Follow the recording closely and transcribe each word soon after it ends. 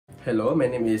Hello, my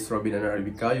name is Robin and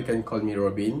Arabika. You can call me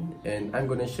Robin, and I'm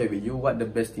gonna share with you what the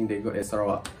best thing they got at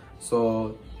Sarawak.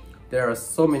 So there are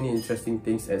so many interesting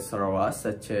things at Sarawak,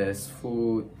 such as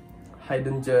food,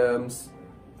 hidden gems,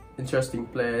 interesting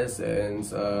place, and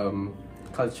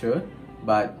culture.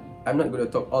 But I'm not gonna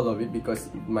talk all of it because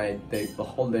it might take a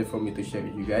whole day for me to share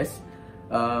with you guys.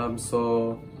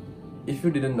 So if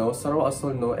you didn't know, Sarawak also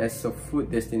known as a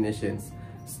food destinations.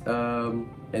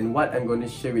 And what I'm going to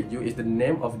share with you is the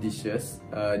name of dishes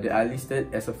that are listed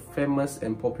as a famous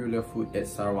and popular food at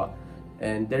Sarawak.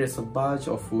 And there is a bunch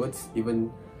of foods,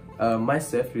 even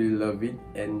myself really love it,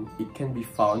 and it can be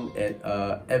found at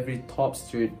every top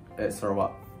street at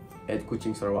Sarawak, at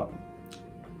Kuching, Sarawak.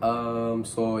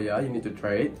 So yeah, you need to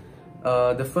try it.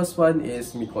 The first one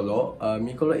is Mikolo.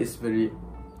 Mikolo is very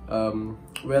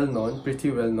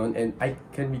pretty well known, and I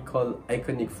can be called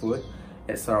iconic food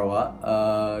at Sarawak.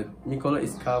 Mikolo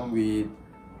is come with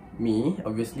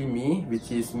obviously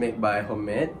which is made by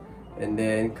homemade, and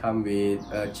then come with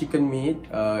chicken meat.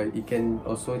 It can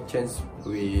also change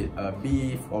with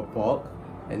beef or pork,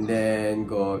 and then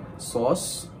got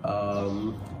sauce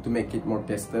to make it more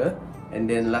tastier, and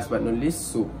then last but not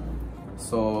least, soup.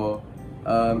 So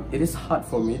it is hard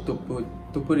for me to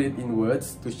put it in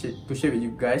words to share with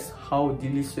you guys how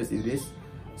delicious it is.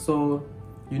 So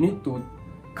you need to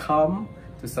come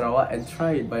to Sarawak and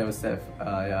try it by yourself.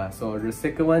 So the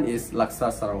second one is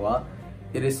Laksa Sarawak.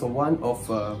 It is one of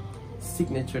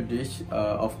signature dish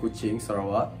of Kuching,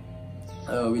 Sarawak,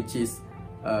 which is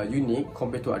unique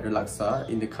compared to other laksa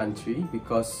in the country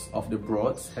because of the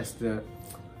broth has the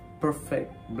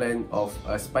perfect blend of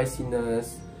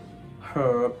spiciness,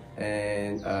 herb,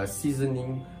 and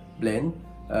seasoning blend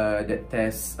that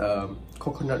tastes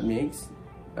coconut mix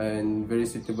and very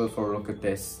suitable for local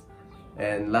taste.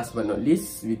 And last but not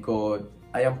least, we got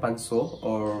ayam panso,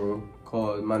 or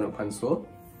called manok panso.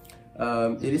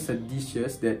 It is a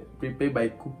dishes that prepared by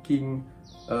cooking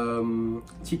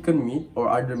chicken meat or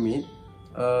other meat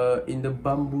in the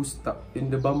bamboo stock.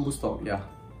 Yeah.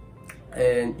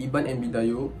 And Iban and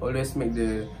Bidayu always make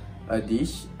the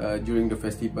dish during the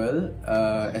festival,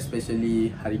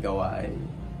 especially Hari Gawai.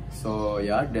 So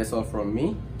yeah, that's all from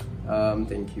me.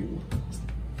 Thank you.